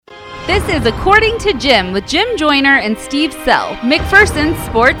This is According to Jim with Jim Joyner and Steve Sell, McPherson's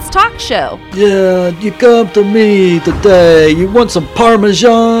sports talk show. Yeah, you come to me today. You want some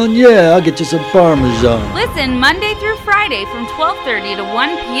Parmesan? Yeah, I'll get you some Parmesan. Listen Monday through Friday from 12:30 to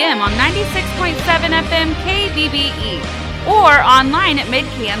 1 p.m. on 96.7 FM KBBE or online at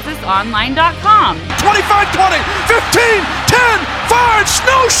midkansasonline.com. 25-20, 15-10, 5,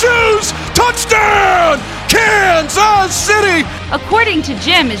 snowshoes, touchdown, Kansas City! According to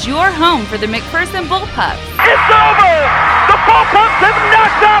Jim is your home for the McPherson Bullpups. It's over! The Bullpups have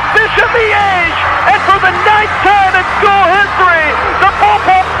knocked off Bishop Miege, and for the 9th time in school history, the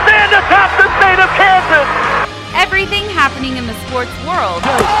Bullpups stand atop the state of Kansas. Everything happening in the sports world.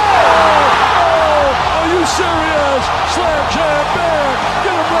 Are you serious? Slam jam bang!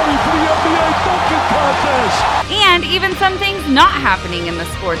 Get them ready for the NBA dunking contest! And even some things not happening in the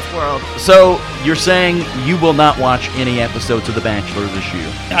sports world. So, you're saying you will not watch any episodes of The Bachelor this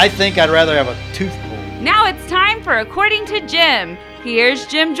year? I think I'd rather have a tooth pulled. Now it's time for According to Jim. Here's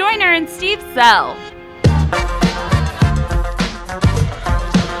Jim Joyner and Steve Sell.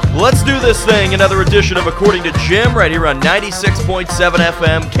 Let's do this thing. Another edition of According to Jim right here on 96.7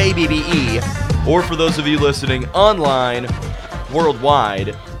 FM KBBE. Or for those of you listening online,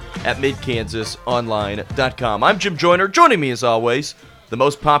 worldwide, at midkansasonline.com. I'm Jim Joyner. Joining me as always, the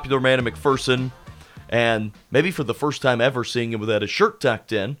most popular man in McPherson, and maybe for the first time ever seeing him without his shirt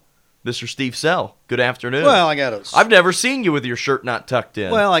tucked in, Mr. Steve Sell. Good afternoon. Well, I've never seen you with your shirt not tucked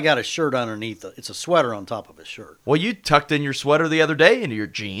in. Well, I got a shirt underneath it. It's a sweater on top of a shirt. Well, you tucked in your sweater the other day into your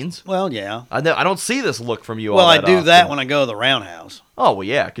jeans. Well, yeah. I don't see this look from you. Well, all I that do often. that when I go to the roundhouse. Oh, well,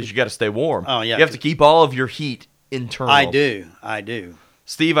 yeah, because you got to stay warm. Oh, yeah. You have to keep all of your heat internal. I do.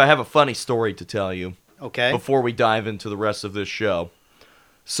 Steve, I have a funny story to tell you. Okay. Before we dive into the rest of this show.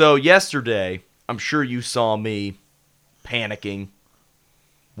 So yesterday, I'm sure you saw me panicking,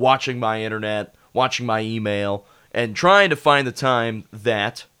 watching my internet, watching my email, and trying to find the time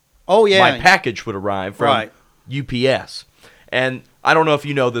that my package would arrive from UPS. And I don't know if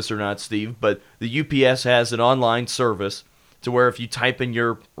you know this or not, Steve, but the UPS has an online service to where if you type in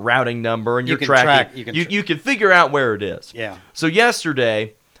your routing number and your tracking, you can figure out where it is. Yeah. So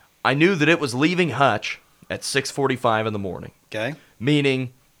yesterday, I knew that it was leaving Hutch at 6:45 in the morning. Okay.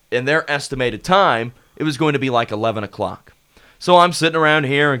 Meaning, in their estimated time, it was going to be like 11 o'clock. So I'm sitting around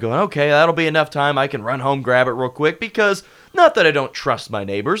here and going, okay, that'll be enough time. I can run home, grab it real quick, because not that I don't trust my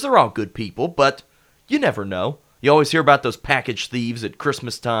neighbors. They're all good people, but you never know. You always hear about those package thieves at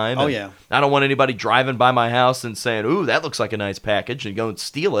Christmas time. Oh, yeah. I don't want anybody driving by my house and saying, ooh, that looks like a nice package, and go and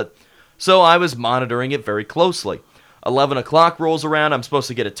steal it. So I was monitoring it very closely. 11 o'clock rolls around. I'm supposed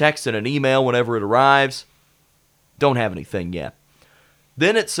to get a text and an email whenever it arrives. Don't have anything yet.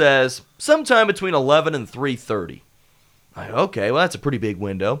 Then it says sometime between 11 and 3:30. Okay, well, that's a pretty big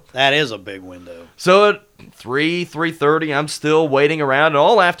window. That is a big window. So at 3:30, I'm still waiting around. And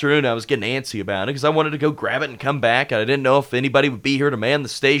all afternoon, I was getting antsy about it because I wanted to go grab it and come back. And I didn't know if anybody would be here to man the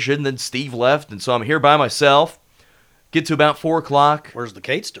station. And then Steve left, and so I'm here by myself. Get to about 4 o'clock. Where's the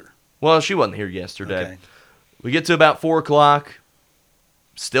Catester? Well, she wasn't here yesterday. Okay. We get to about 4 o'clock.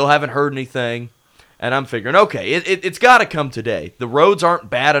 Still haven't heard anything. And I'm figuring, okay, it's got to come today. The roads aren't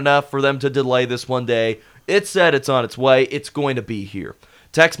bad enough for them to delay this one day. It said it's on its way. It's going to be here.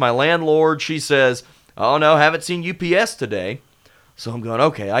 Text my landlord. She says, oh, no, haven't seen UPS today. So I'm going,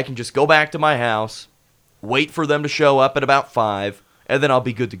 okay, I can just go back to my house, wait for them to show up at about 5, and then I'll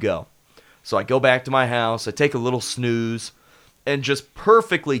be good to go. So I go back to my house. I take a little snooze, and just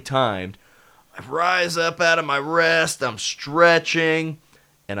perfectly timed, I rise up out of my rest. I'm stretching,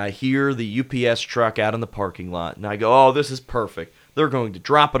 and I hear the UPS truck out in the parking lot. And I go, oh, this is perfect. They're going to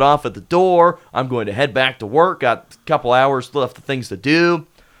drop it off at the door. I'm going to head back to work. Got a couple hours left of things to do.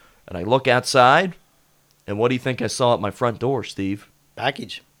 And I look outside, and what do you think I saw at my front door, Steve?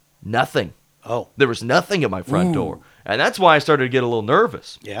 Package. Nothing. Oh. There was nothing at my front door. And that's why I started to get a little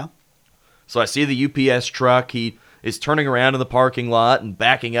nervous. Yeah. So I see the UPS truck. He is turning around in the parking lot and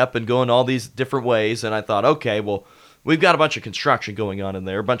backing up and going all these different ways. And I thought, okay, well, we've got a bunch of construction going on in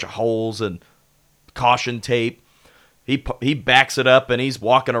there, a bunch of holes and caution tape. He backs it up, and he's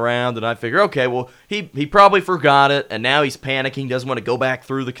walking around, and I figure, okay, well, he probably forgot it, and now he's panicking, doesn't want to go back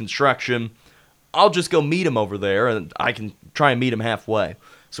through the construction. I'll just go meet him over there, and I can try and meet him halfway.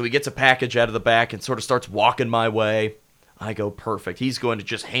 So he gets a package out of the back and sort of starts walking my way. I go, perfect. He's going to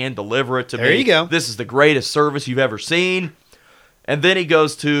just hand deliver it to me. There you go. This is the greatest service you've ever seen. And then he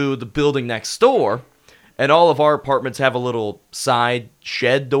goes to the building next door, and all of our apartments have a little side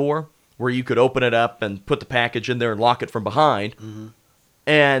shed door where you could open it up and put the package in there and lock it from behind. Mm-hmm.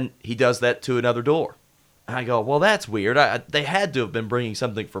 And he does that to another door. I go, well, that's weird. They had to have been bringing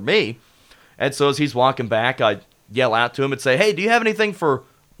something for me. And so as he's walking back, I yell out to him and say, hey, do you have anything for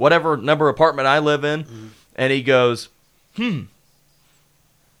whatever number apartment I live in? Mm-hmm. And he goes, and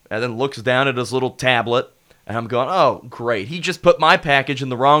then looks down at his little tablet. And I'm going, oh, great. He just put my package in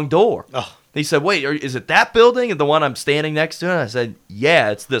the wrong door. Oh. He said, wait, is it that building and the one I'm standing next to? And I said,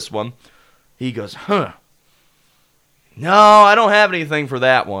 yeah, it's this one. He goes, huh. No, I don't have anything for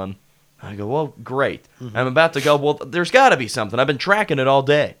that one. I go, well, great. Mm-hmm. I'm about to go, well, there's got to be something. I've been tracking it all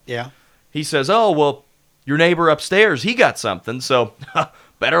day. Yeah. He says, oh, well, your neighbor upstairs, he got something, so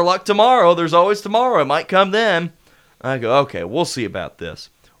better luck tomorrow. There's always tomorrow. It might come then. I go, okay, we'll see about this.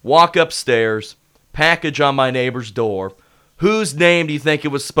 Walk upstairs, package on my neighbor's door. Whose name do you think it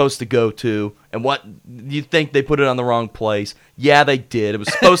was supposed to go to? And what do you think they put it on the wrong place? Yeah, they did. It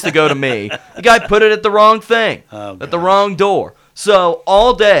was supposed to go to me. The guy put it at the wrong thing, at the wrong door. So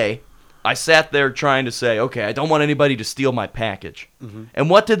all day, I sat there trying to say, okay, I don't want anybody to steal my package. Mm-hmm. And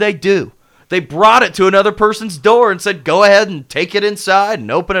what did they do? They brought it to another person's door and said, go ahead and take it inside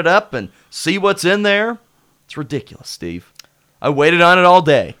and open it up and see what's in there. It's ridiculous, Steve. I waited on it all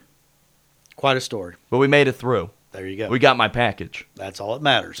day. Quite a story. But we made it through. There you go. We got my package. That's all that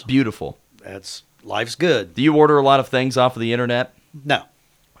matters. Beautiful. Life's good. Do you order a lot of things off of the internet? No.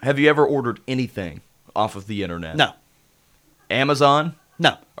 Have you ever ordered anything off of the internet? No. Amazon?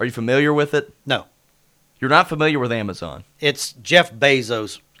 No. Are you familiar with it? No. You're not familiar with Amazon? It's Jeff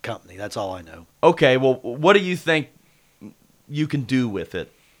Bezos' company. That's all I know. Okay, well, what do you think you can do with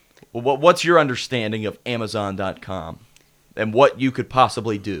it? Well, what's your understanding of Amazon.com and what you could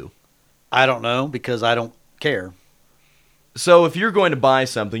possibly do? I don't know because I don't care. So if you're going to buy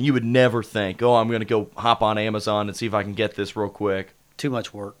something, you would never think, oh, I'm going to go hop on Amazon and see if I can get this real quick. Too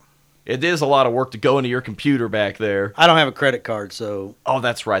much work. It is a lot of work to go into your computer back there. I don't have a credit card, so... Oh,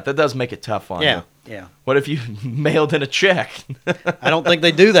 that's right. That does make it tough on you. Yeah. What if you mailed in a check? I don't think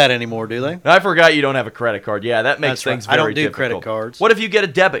they do that anymore, do they? I forgot you don't have a credit card. Yeah, that makes That's things right. very I don't do difficult. credit cards. What if you get a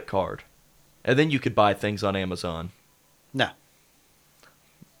debit card? And then you could buy things on Amazon. No.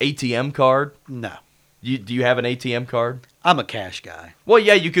 ATM card? No. Do you have an ATM card? I'm a cash guy. Well,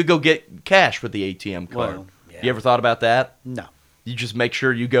 yeah, you could go get cash with the ATM card. Well, yeah. You ever thought about that? No. You just make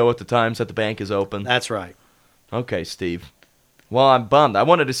sure you go at the times that the bank is open? That's right. Okay, Steve. Well, I'm bummed. I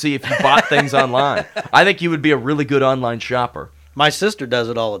wanted to see if you bought things online. I think you would be a really good online shopper. My sister does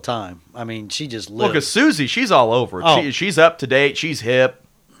it all the time. I mean, she just lives. Look at Susie. She's all over it. Oh. She's up to date. She's hip.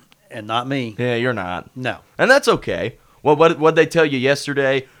 And not me. Yeah, you're not. No. And that's okay. Well, what'd they tell you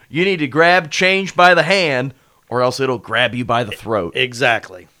yesterday? You need to grab change by the hand or else it'll grab you by the throat.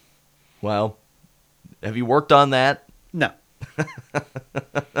 Exactly. Well, have you worked on that? No.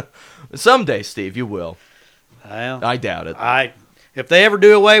 Someday, Steve, you will. Well, I doubt it. if they ever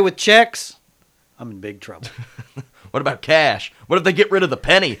do away with checks, I'm in big trouble. What about cash? What if they get rid of the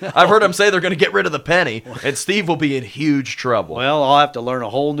penny? I've heard them say they're going to get rid of the penny, and Steve will be in huge trouble. Well, I'll have to learn a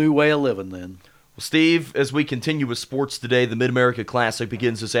whole new way of living then. Well, Steve, as we continue with sports today, the Mid-America Classic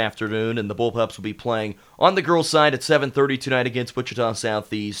begins this afternoon, and the Bullpups will be playing on the girls' side at 7:30 tonight against Wichita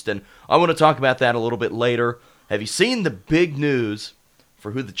Southeast, and I want to talk about that a little bit later. Have you seen the big news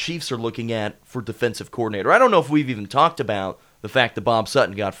for who the Chiefs are looking at for defensive coordinator? I don't know if we've even talked about the fact that Bob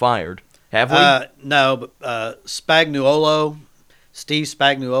Sutton got fired. Have we? No, but Spagnuolo, Steve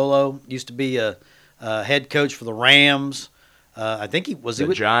Spagnuolo, used to be a head coach for the Rams. I think he was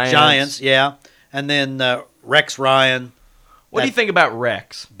with Giants. Yeah. And then Rex Ryan. What do you think about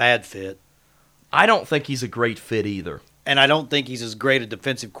Rex? Bad fit. I don't think he's a great fit either. And I don't think he's as great a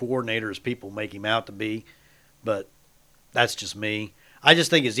defensive coordinator as people make him out to be. But that's just me. I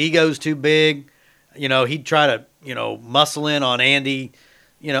just think his ego's too big. You know, he'd try to, muscle in on Andy.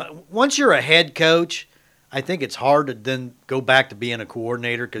 Once you're a head coach, I think it's hard to then go back to being a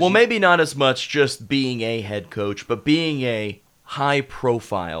coordinator. Well, maybe not as much just being a head coach, but being a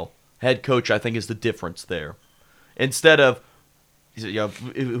high-profile head coach, I think, is the difference there. Instead of,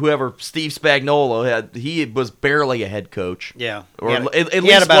 whoever Steve Spagnuolo had, he was barely a head coach. Yeah. Or at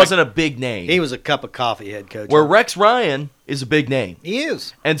least wasn't a big name. He was a cup of coffee head coach. Where Rex Ryan is a big name. He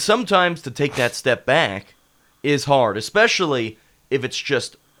is. And sometimes to take that step back is hard, especially if it's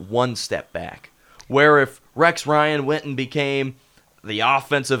just one step back. Where if Rex Ryan went and became the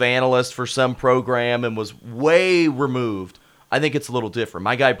offensive analyst for some program and was way removed, I think it's a little different.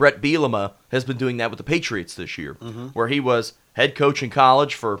 My guy Brett Bielema has been doing that with the Patriots this year, where he was head coach in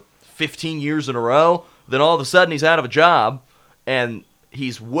college for 15 years in a row. Then all of a sudden he's out of a job, and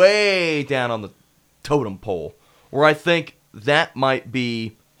he's way down on the totem pole, where I think that might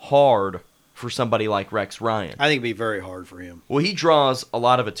be hard for somebody like Rex Ryan. I think it'd be very hard for him. Well, he draws a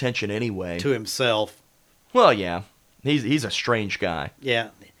lot of attention anyway. To himself. Well, yeah. He's a strange guy. Yeah.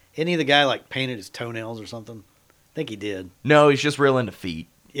 Isn't he the guy like painted his toenails or something? I think he did. No, he's just real into feet.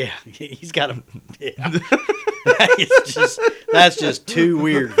 Yeah, he's got a. Yeah. That's just too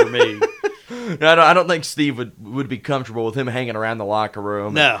weird for me. I don't think Steve would be comfortable with him hanging around the locker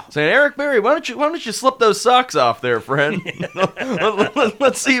room. No. Saying, Eric Berry, why don't you slip those socks off there, friend?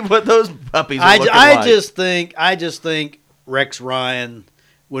 Let's see what those puppies are looking like. I just think Rex Ryan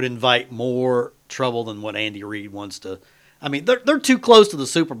would invite more trouble than what Andy Reid wants to. I mean, they're too close to the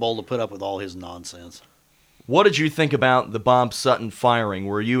Super Bowl to put up with all his nonsense. What did you think about the Bob Sutton firing?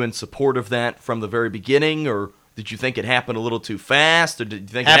 Were you in support of that from the very beginning, or did you think it happened a little too fast, or did you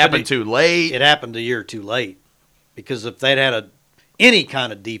think it happened too late? It happened a year too late, because if they'd had any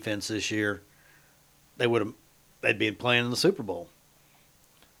kind of defense this year, they'd be playing in the Super Bowl.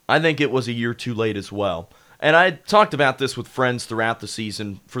 I think it was a year too late as well. And I talked about this with friends throughout the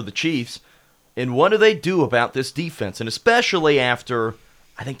season for the Chiefs, and what do they do about this defense? And especially after,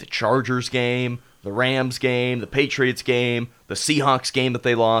 I think, the Chargers game, the Rams game, the Patriots game, the Seahawks game that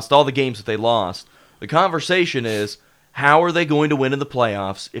they lost, all the games that they lost. The conversation is, how are they going to win in the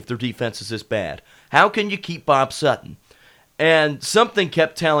playoffs if their defense is this bad? How can you keep Bob Sutton? And something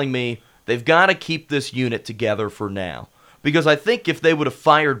kept telling me they've got to keep this unit together for now. Because I think if they would have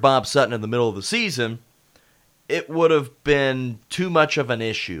fired Bob Sutton in the middle of the season, it would have been too much of an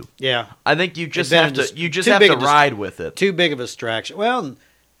issue. Yeah. I think you just have to ride with it. Too big of a distraction. Well,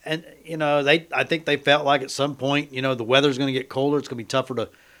 and I think they felt like at some point, the weather's going to get colder. It's going to be tougher to,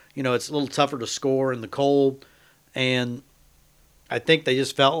 it's a little tougher to score in the cold. And I think they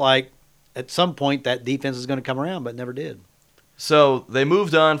just felt like at some point that defense is going to come around, but it never did. So they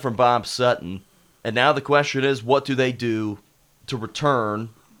moved on from Bob Sutton, and now the question is, what do they do to return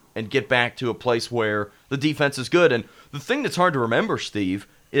and get back to a place where the defense is good? And the thing that's hard to remember, Steve,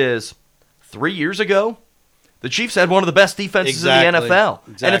 is 3 years ago, the Chiefs had one of the best defenses in the NFL,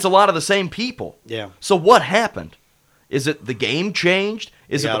 and it's a lot of the same people. Yeah. So what happened? Is it the game changed?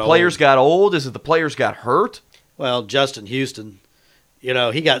 Is it the players got old? Is it the players got hurt? Well, Justin Houston,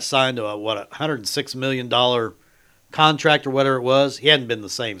 he got signed to a $106 million contract or whatever it was. He hadn't been the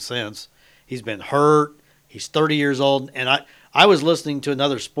same since. He's been hurt. He's 30 years old. And I was listening to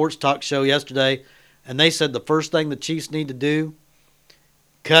another sports talk show yesterday, and they said the first thing the Chiefs need to do,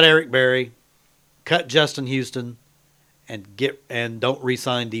 cut Eric Berry, cut Justin Houston, and don't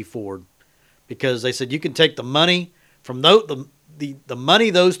re-sign Dee Ford, because they said you can take the money from the money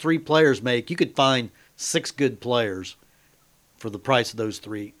those three players make. You could find 6 good players for the price those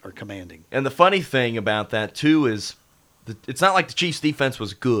three are commanding. And the funny thing about that too is, it's not like the Chiefs' defense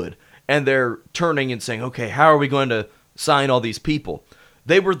was good, and they're turning and saying, "Okay, how are we going to sign all these people?"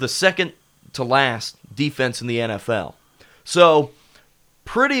 They were the second to last defense in the NFL, so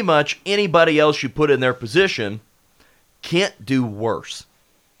pretty much anybody else you put in their position can't do worse.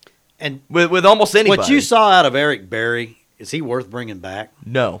 And with almost anybody. What you saw out of Eric Berry, is he worth bringing back?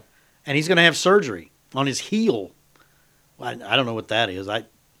 No. And he's going to have surgery on his heel. I don't know what that is. I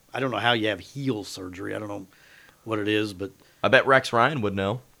don't know how you have heel surgery. I don't know what it is, but I bet Rex Ryan would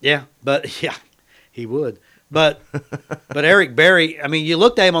know. Yeah, he would. But Eric Berry, I mean, you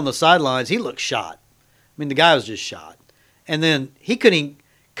looked at him on the sidelines, he looked shot. I mean, the guy was just shot. And then he couldn't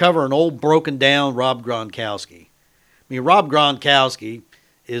cover an old broken down Rob Gronkowski. I mean, Rob Gronkowski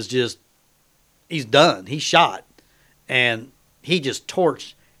is just, he's done. He's shot. And he just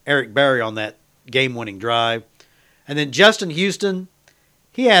torched Eric Berry on that game-winning drive. And then Justin Houston,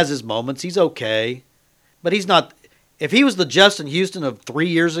 he has his moments. He's okay. But he's not, if he was the Justin Houston of 3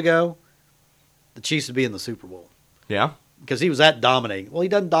 years ago, the Chiefs would be in the Super Bowl. Yeah. Because he was that dominating. Well, he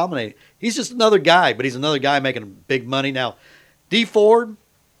doesn't dominate. He's just another guy, but he's another guy making big money. Now, Dee Ford,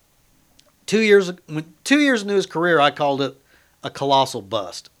 2 years into his career, I called it a colossal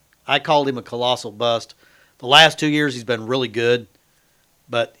bust. I called him a colossal bust. The last 2 years, he's been really good,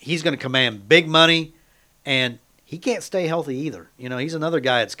 but he's going to command big money, and he can't stay healthy either. He's another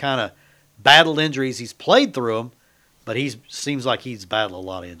guy that's kind of battled injuries. He's played through them, but he seems like he's battled a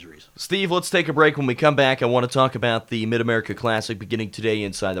lot of injuries. Steve, let's take a break. When we come back, I want to talk about the Mid-America Classic beginning today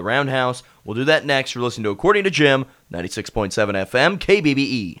inside the Roundhouse. We'll do that next. You're listening to According to Jim, 96.7 FM,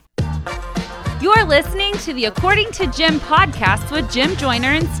 KBBE. You're listening to the According to Jim podcast with Jim Joyner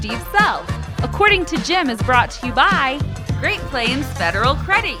and Steve Self. According to Jim is brought to you by Great Plains Federal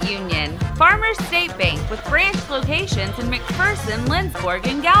Credit Union, Farmers State Bank with branch locations in McPherson, Lindsborg,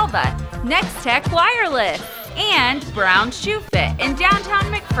 and Galva, Next Tech Wireless, and Brown Shoe Fit in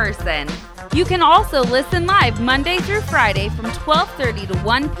downtown McPherson. You can also listen live Monday through Friday from 12:30 to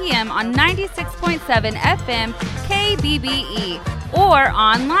 1 p.m. on 96.7 FM KBBE. or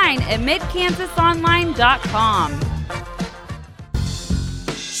online at midkansasonline.com.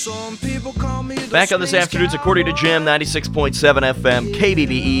 Back on this afternoon's According to Jim, 96.7 FM,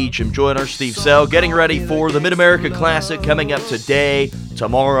 KBBE. Jim Joyner, Steve Sell, getting ready for the Mid-America Classic coming up today,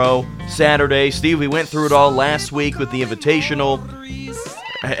 tomorrow, Saturday. Steve, we went through it all last week with the Invitational.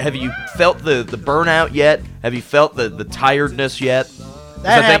 Have you felt the burnout yet? Have you felt the tiredness yet?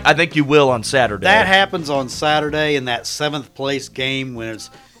 I think you will on Saturday. That happens on Saturday in that 7th place game when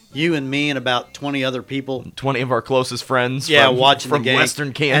it's you and me and about 20 other people. 20 of our closest friends watching from the game.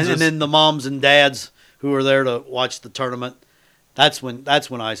 Western Kansas. And then the moms and dads who are there to watch the tournament. That's when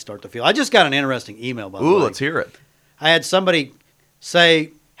I start to feel. I just got an interesting email, by the way. Ooh, let's hear it. I had somebody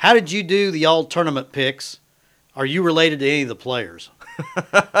say, how did you do the all-tournament picks? Are you related to any of the players?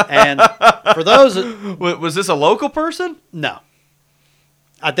 And for those that, was this a local person? No.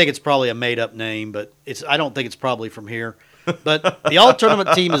 I think it's probably a made-up name, but I don't think it's probably from here. But the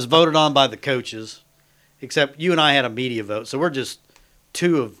all-tournament team is voted on by the coaches, except you and I had a media vote, so we're just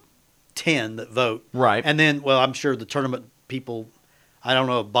 2 of 10 that vote. Right. And then, well, I'm sure the tournament people, I don't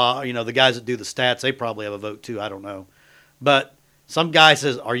know, the guys that do the stats, they probably have a vote too. I don't know. But some guy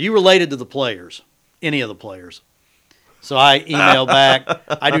says, are you related to the players, any of the players? So I emailed back.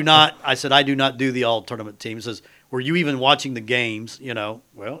 I said, I do not do the all-tournament team. He says, were you even watching the games? Well,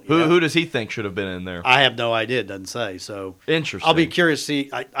 yeah. Who does he think should have been in there? I have no idea. It doesn't say. So interesting. I'll be curious to see.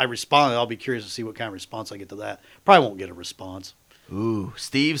 I responded. I'll be curious to see what kind of response I get to that. Probably won't get a response. Ooh,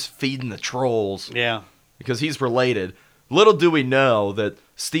 Steve's feeding the trolls. Yeah. Because he's related. Little do we know that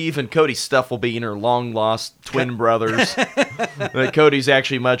Steve and Cody Stuff will be in her long-lost twin brothers. That Cody's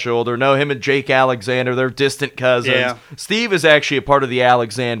actually much older. No, him and Jake Alexander, they're distant cousins. Yeah. Steve is actually a part of the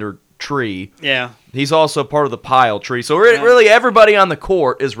Alexander tree. Yeah. He's also part of the Pyle tree. So really everybody on the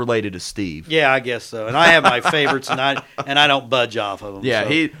court is related to Steve. Yeah, I guess so. And I have my favorites, and I don't budge off of them. Yeah,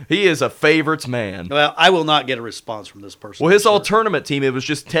 so. he is a favorites man. Well, I will not get a response from this person. Well, his all-tournament team, it was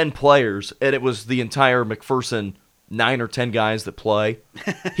just 10 players, and it was the entire McPherson 9 or 10 guys that play.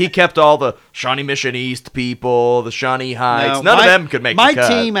 He kept all the Shawnee Mission East people, the Shawnee Heights. None of them could make the cut. My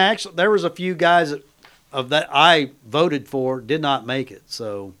team, actually, there was a few guys that I voted for did not make it.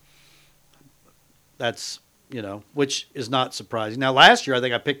 So that's, which is not surprising. Now, last year, I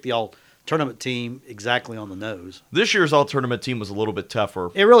think I picked the all-tournament team exactly on the nose. This year's all-tournament team was a little bit tougher.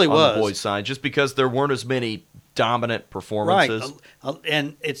 It really on was. The boys' side, just because there weren't as many dominant performances. Right.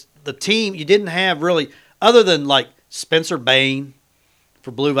 And it's the team you didn't have really, other than like Spencer Bain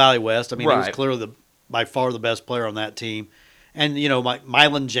for Blue Valley West. I mean, he was clearly by far the best player on that team. And,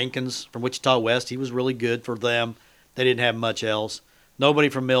 Mylan Jenkins from Wichita West, he was really good for them. They didn't have much else. Nobody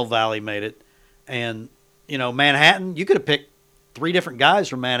from Mill Valley made it. And, Manhattan, you could have picked 3 different guys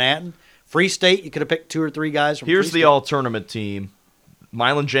from Manhattan. Free State, you could have picked 2 or 3 guys from Here's Free the State. all-tournament team.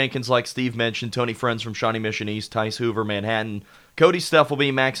 Mylan Jenkins, like Steve mentioned, Tony Friends from Shawnee Mission East, Tice Hoover, Manhattan. Cody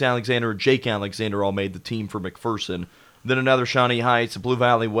Stuffleby, Max Alexander, Jake Alexander all made the team for McPherson. Then another Shawnee Heights, a Blue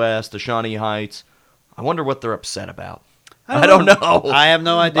Valley West, a Shawnee Heights. I wonder what they're upset about. I don't know. I have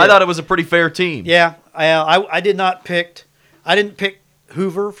no idea. I thought it was a pretty fair team. Yeah, I didn't pick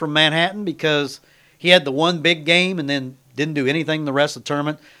Hoover from Manhattan because he had the one big game and then didn't do anything the rest of the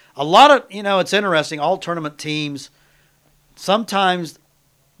tournament. A lot of, it's interesting, all tournament teams, sometimes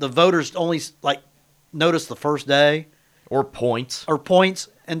the voters only notice the first day. Or points.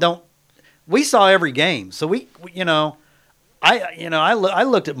 And don't. We saw every game. So I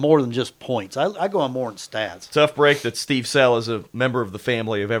looked at more than just points. I go on more in stats. Tough break that Steve Sell is a member of the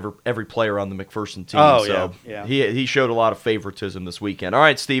family of every player on the McPherson team. Oh, so yeah. He showed a lot of favoritism this weekend. All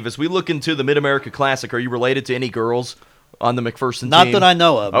right, Steve, as we look into the Mid-America Classic, are you related to any girls on the McPherson team? Not that I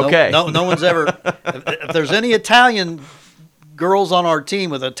know of. Okay. No one's ever. If there's any Italian girls on our team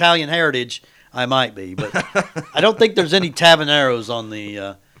with Italian heritage, I might be. But I don't think there's any Taverneros on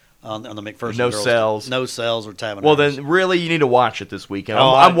the McPherson No girls. Cells. No Cells or Taverneros. Well, then really you need to watch it this weekend.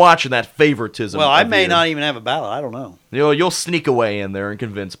 Oh, I'm watching that favoritism. Well, I of may you. not even have a ballot. I don't know. You'll sneak away in there and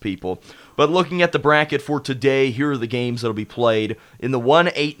convince people. But looking at the bracket for today, here are the games that will be played. In the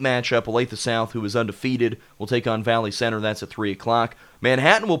 1-8 matchup, Olathe South, who is undefeated, will take on Valley Center. That's at 3 o'clock.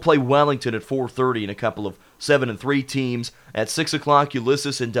 Manhattan will play Wellington at 4:30 in a couple of 7-3 teams. At 6 o'clock,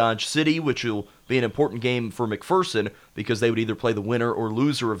 Ulysses and Dodge City, which will be an important game for McPherson because they would either play the winner or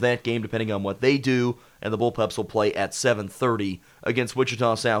loser of that game depending on what they do. And the Bullpups will play at 7:30 against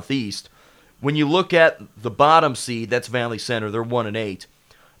Wichita Southeast. When you look at the bottom seed, that's Valley Center. They're 1-8.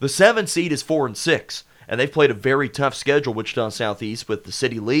 The 7 seed is 4-6, and they've played a very tough schedule, Wichita Southeast, with the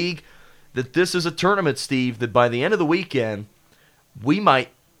City League. That this is a tournament, Steve, that by the end of the weekend, we might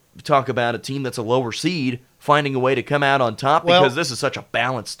talk about a team that's a lower seed finding a way to come out on top Well, because this is such a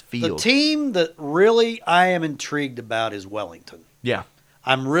balanced The field. team that really I am intrigued about is Wellington. Yeah.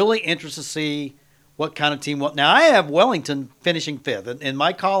 I'm really interested to see what kind of team. Now, I have Wellington finishing 5th. In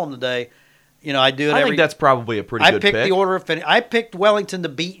my column today, I do it I every. think that's probably a pretty I good picked pick. the order of finish. I picked Wellington to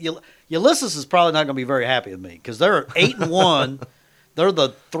beat Ulysses. Is probably not going to be very happy with me because they're 8-1. They're the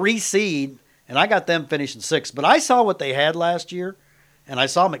 3 seed, and I got them finishing 6th. But I saw what they had last year, and I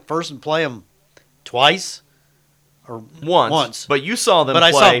saw McPherson play them twice or once. But you saw them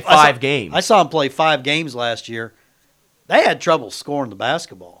But play 5 games. I saw them play 5 games last year. They had trouble scoring the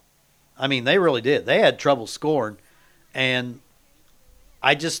basketball. I mean, they really did. They had trouble scoring, and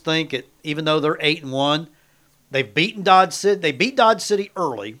I just think even though they're 8-1, they've beaten Dodge City. They beat Dodge City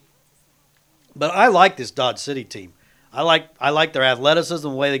early, but I like this Dodge City team. I like their athleticism,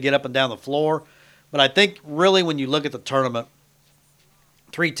 the way they get up and down the floor. But I think really when you look at the tournament,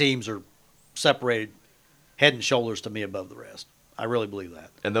 3 teams are separated head and shoulders to me above the rest. I really believe that.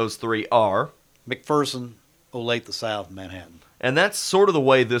 And those 3 are? McPherson, Olathe South, and Manhattan. And that's sort of the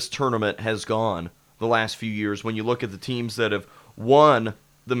way this tournament has gone the last few years. When you look at the teams that have won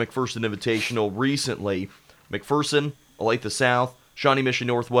the McPherson Invitational recently, McPherson, Olathe South, Shawnee Mission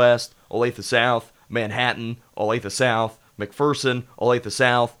Northwest, Olathe South, Manhattan, Olathe South, McPherson, Olathe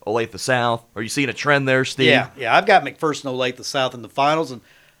South, Olathe South. Are you seeing a trend there, Steve? Yeah. I've got McPherson, Olathe South in the finals, and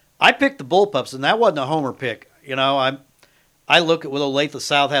I picked the Bullpups, and that wasn't a homer pick. I look at what Olathe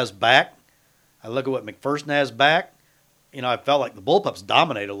South has back. I look at what McPherson has back. I felt like the Bullpups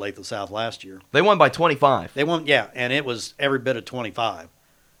dominated Olathe South last year. They won by 25. They won, and it was every bit of 25.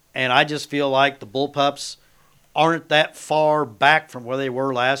 And I just feel like the Bullpups aren't that far back from where they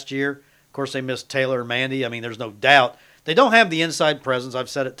were last year. Of course, they missed Taylor and Mandy. I mean, there's no doubt. They don't have the inside presence. I've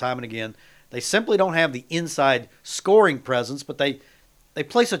said it time and again. They simply don't have the inside scoring presence, but they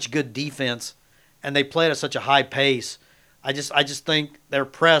play such good defense, and they play at such a high pace. I just think their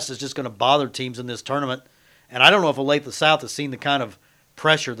press is just going to bother teams in this tournament. And I don't know if Olathe South has seen the kind of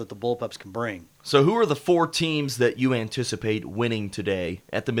pressure that the Bullpups can bring. So who are the 4 teams that you anticipate winning today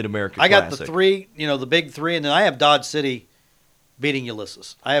at the Mid-America Classic? I got the 3, the big 3, and then I have Dodge City beating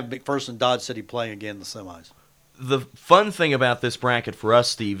Ulysses. I have McPherson and Dodge City playing again in the semis. The fun thing about this bracket for us,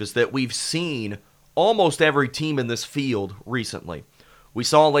 Steve, is that we've seen almost every team in this field recently. We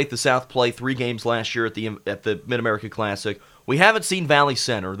saw Olathe South play 3 games last year at the Mid-America Classic. We haven't seen Valley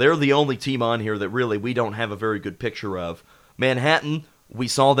Center. They're the only team on here that really we don't have a very good picture of. Manhattan, we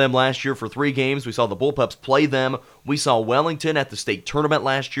saw them last year for 3 games. We saw the Bullpups play them. We saw Wellington at the state tournament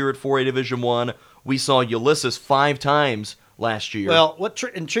last year at 4A Division I. We saw Ulysses 5 times last year. Well, what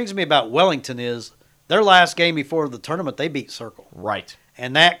intrigues me about Wellington is their last game before the tournament, they beat Circle. Right.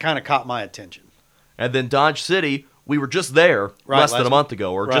 And that kind of caught my attention. And then Dodge City, we were just there less than a month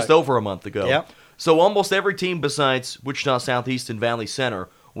ago, or just over a month ago. Yep. So almost every team besides Wichita Southeast and Valley Center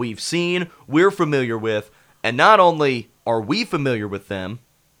we've seen, we're familiar with, and not only are we familiar with them,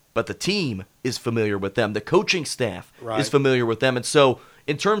 but the team is familiar with them. The coaching staff is familiar with them. And so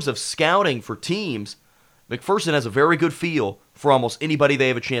in terms of scouting for teams, McPherson has a very good feel for almost anybody they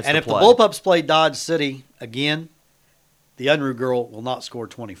have a chance to play. And if the Bullpups play Dodge City again, the Unruh girl will not score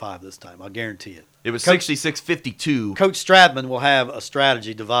 25 this time. I'll guarantee it. It was 66-52. Coach Stradman will have a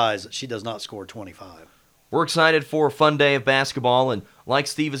strategy devised that she does not score 25. We're excited for a fun day of basketball, and like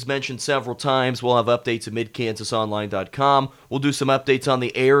Steve has mentioned several times, we'll have updates at MidKansasOnline.com. We'll do some updates on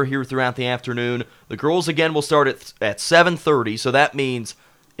the air here throughout the afternoon. The girls, again, will start at 7:30, so that means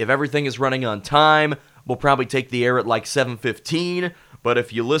if everything is running on time, we'll probably take the air at like 7:15. But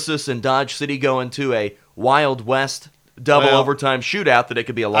if Ulysses and Dodge City go into a Wild West double overtime shootout, that it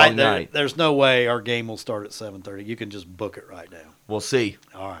could be a long night. There's no way our game will start at 7:30. You can just book it right now. We'll see.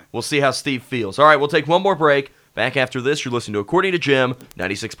 All right. We'll see how Steve feels. All right, we'll take one more break. Back after this, you're listening to According to Jim,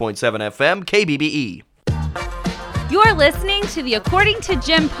 96.7 FM, KBBE. You're listening to the According to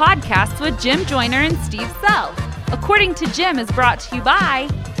Jim podcast with Jim Joyner and Steve Self. According to Jim is brought to you by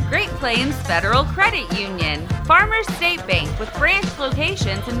Great Plains Federal Credit Union, Farmers State Bank with branch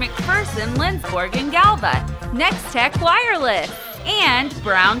locations in McPherson, Lindsborg, and Galva, Next Tech Wireless, and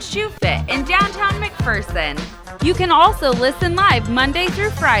Brown Shoe Fit in downtown McPherson. You can also listen live Monday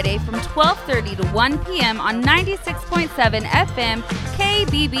through Friday from 12:30 to 1 p.m. on 96.7 FM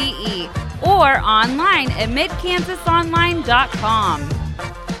KBBE or online at midkansasonline.com.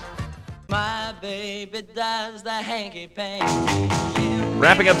 My baby does the hanky-panky.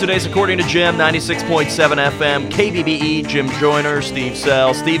 Wrapping up today's According to Jim, 96.7 FM, KBBE, Jim Joyner, Steve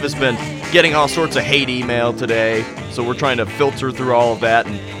Sell. Steve has been getting all sorts of hate email today, so we're trying to filter through all of that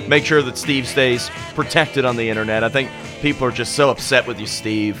and make sure that Steve stays protected on the internet. I think people are just so upset with you,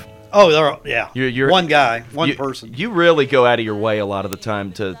 Steve. Oh, yeah. You're one guy, one you, person. You really go out of your way a lot of the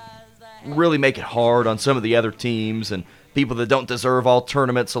time to really make it hard on some of the other teams and people that don't deserve all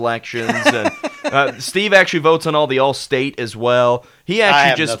tournament selections. And Steve actually votes on all the All-State as well. He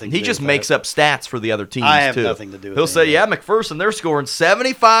actually just makes up stats for the other teams, I have too. nothing to do with He'll any say, of yeah, that. McPherson, they're scoring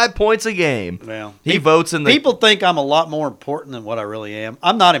 75 points a game. Well, he votes in the... People think I'm a lot more important than what I really am.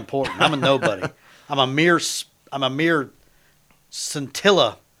 I'm not important. I'm a nobody. I'm a mere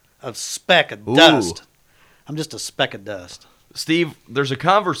scintilla of speck of dust. I'm just a speck of dust. Steve, there's a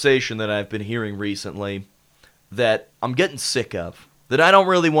conversation that I've been hearing recently that I'm getting sick of, that I don't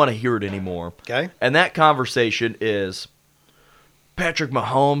really want to hear it anymore. Okay. And that conversation is Patrick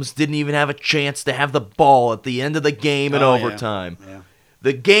Mahomes didn't even have a chance to have the ball at the end of the game in overtime. Yeah.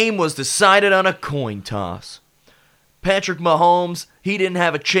 The game was decided on a coin toss. Patrick Mahomes, he didn't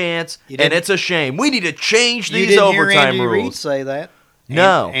have a chance, and it's a shame. We need to change these overtime hear Andy rules. Reid say that?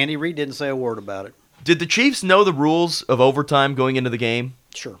 No. Andy Reid didn't say a word about it. Did the Chiefs know the rules of overtime going into the game?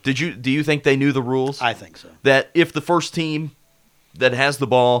 Sure. Do you think they knew the rules? I think so. That if the first team that has the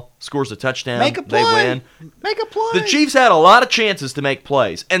ball scores a touchdown, Make a play. they win. Make a play. The Chiefs had a lot of chances to make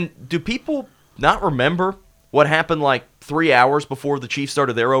plays. And do people not remember what happened like 3 hours before the Chiefs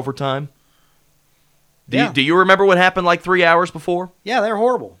started their overtime? Do you remember what happened like 3 hours before? Yeah, they're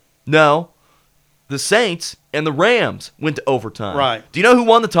horrible. No. The Saints and the Rams went to overtime. Right. Do you know who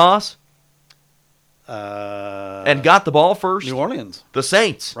won the toss? And got the ball first? New Orleans. The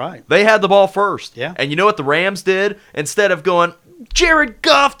Saints. Right. They had the ball first. Yeah. And you know what the Rams did? Instead of going, Jared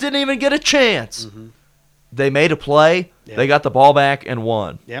Goff didn't even get a chance. Mm-hmm. They made a play. Yeah. They got the ball back and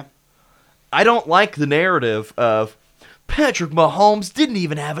won. Yeah. I don't like the narrative of Patrick Mahomes didn't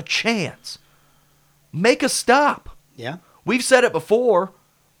even have a chance. Make a stop. Yeah. We've said it before.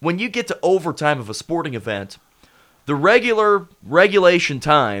 When you get to overtime of a sporting event, the regulation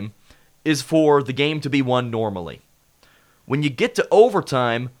time is for the game to be won normally. When you get to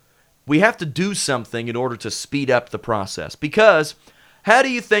overtime, we have to do something in order to speed up the process. Because how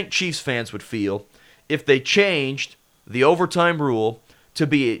do you think Chiefs fans would feel if they changed the overtime rule to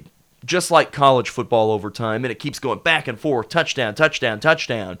be just like college football overtime and it keeps going back and forth, touchdown, touchdown,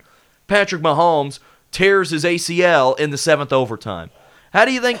 touchdown? Patrick Mahomes tears his ACL in the 7th overtime. How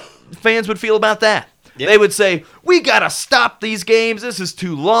do you think fans would feel about that? Yep. They would say, we got to stop these games. This is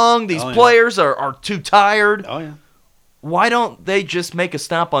too long. These players are too tired. Oh, yeah. Why don't they just make a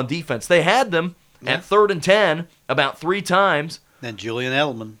stop on defense? They had them at 3rd and 10 about 3 times. And Julian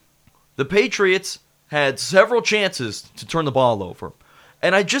Edelman. The Patriots had several chances to turn the ball over.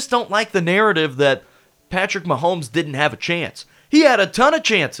 And I just don't like the narrative that Patrick Mahomes didn't have a chance. He had a ton of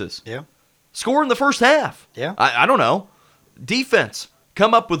chances. Yeah. Score in the first half. Yeah. I don't know. Defense.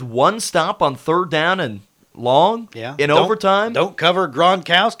 Come up with one stop on 3rd down and long in overtime. Don't cover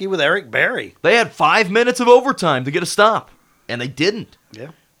Gronkowski with Eric Berry. They had 5 minutes of overtime to get a stop, and they didn't.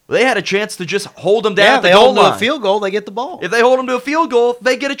 Yeah. They had a chance to just hold them down at the they goal hold them line. to a field goal, they get the ball. If they hold them to a field goal,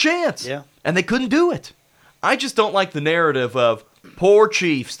 they get a chance. Yeah. And they couldn't do it. I just don't like the narrative of poor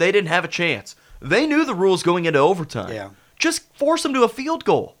Chiefs. They didn't have a chance. They knew the rules going into overtime. Yeah. Just force them to a field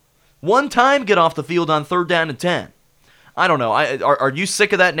goal. One time, get off the field on 3rd down and 10. I don't know. Are you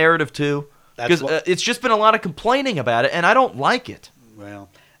sick of that narrative too? Because it's just been a lot of complaining about it, and I don't like it. Well,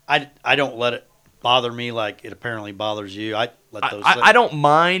 I don't let it bother me like it apparently bothers you. I don't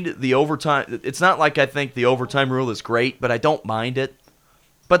mind the overtime. It's not like I think the overtime rule is great, but I don't mind it.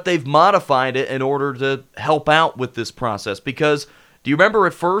 But they've modified it in order to help out with this process. Because do you remember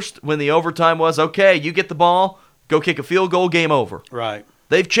at first when the overtime was, okay, you get the ball, go kick a field goal, game over. Right.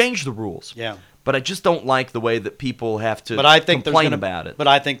 They've changed the rules. Yeah. But I just don't like the way that people have to complain about it. But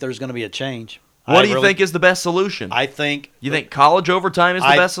I think there's going to be a change. What do you think is the best solution? You think college overtime is the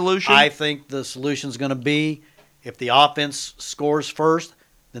best solution? I think the solution is going to be if the offense scores first,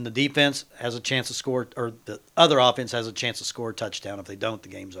 then the defense has a chance to score, or the other offense has a chance to score a touchdown. If they don't, the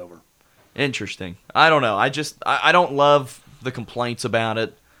game's over. Interesting. I don't know. I don't love the complaints about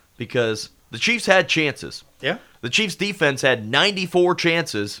it because the Chiefs had chances. Yeah. The Chiefs' defense had 94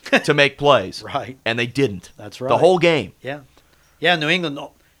 chances to make plays. Right. And they didn't. That's right. The whole game. Yeah. Yeah, New England,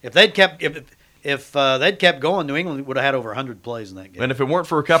 if they'd kept they'd kept going, New England would have had over 100 plays in that game. And if it weren't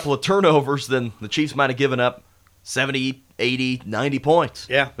for a couple of turnovers, then the Chiefs might have given up 70, 80, 90 points.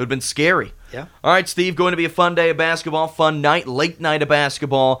 Yeah. It would have been scary. Yeah. All right, Steve, going to be a fun day of basketball, fun night, late night of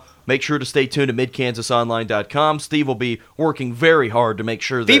basketball. Make sure to stay tuned to midkansasonline.com. Steve will be working very hard to make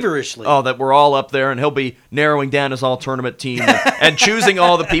sure that Feverishly. that we're all up there, and he'll be narrowing down his all-tournament team and choosing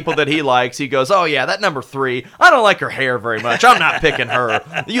all the people that he likes. He goes, oh, yeah, that number 3, I don't like her hair very much. I'm not picking her.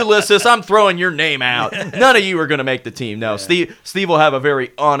 Ulysses, I'm throwing your name out. None of you are going to make the team. No, Steve will have a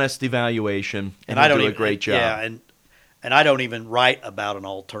very honest evaluation, and I he'll don't do a great job. Yeah, and I don't even write about an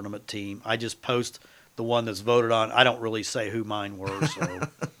all-tournament team. I just post the one that's voted on. I don't really say who mine were,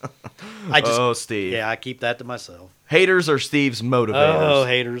 so Steve. Yeah, I keep that to myself. Haters are Steve's motivators. Oh,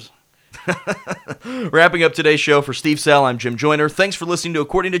 haters. Wrapping up today's show for Steve Sell, I'm Jim Joyner. Thanks for listening to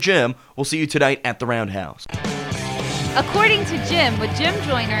According to Jim. We'll see you tonight at the Roundhouse. According to Jim with Jim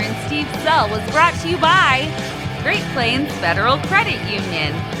Joyner and Steve Sell was brought to you by Great Plains Federal Credit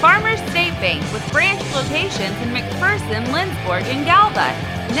Union, Farmers State Bank with branch locations in McPherson, Lindsborg, and Galva,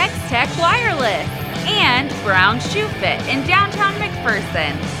 Next Tech Wireless, and Brown Shoe Fit in downtown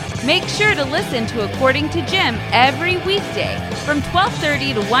McPherson. Make sure to listen to According to Jim every weekday from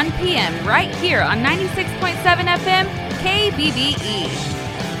 12:30 to 1 p.m. right here on 96.7 FM KBBE.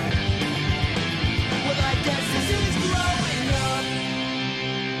 Well, I guess this is